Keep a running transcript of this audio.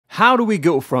how do we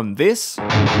go from this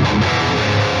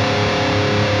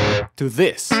to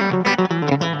this?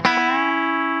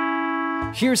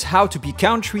 Here's how to be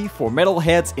country for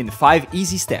metalheads in 5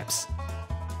 easy steps.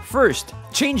 First,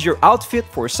 change your outfit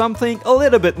for something a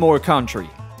little bit more country.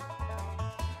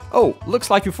 Oh,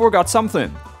 looks like you forgot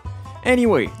something.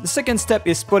 Anyway, the second step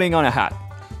is putting on a hat.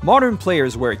 Modern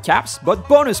players wear caps, but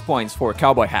bonus points for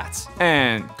cowboy hats.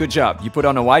 And good job, you put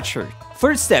on a white shirt.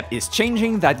 Third step is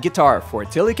changing that guitar for a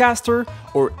Telecaster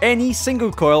or any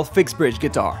single coil fixed bridge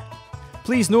guitar.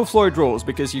 Please no Floyd Rose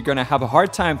because you're gonna have a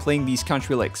hard time playing these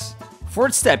country licks.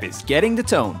 Fourth step is getting the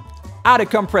tone. Add a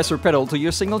compressor pedal to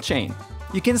your single chain.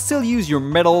 You can still use your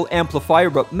metal amplifier,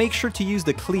 but make sure to use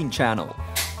the clean channel.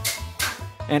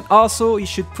 And also, you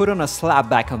should put on a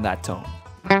slapback on that tone.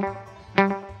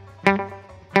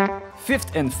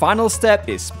 Fifth and final step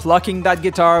is plucking that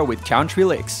guitar with country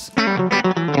licks.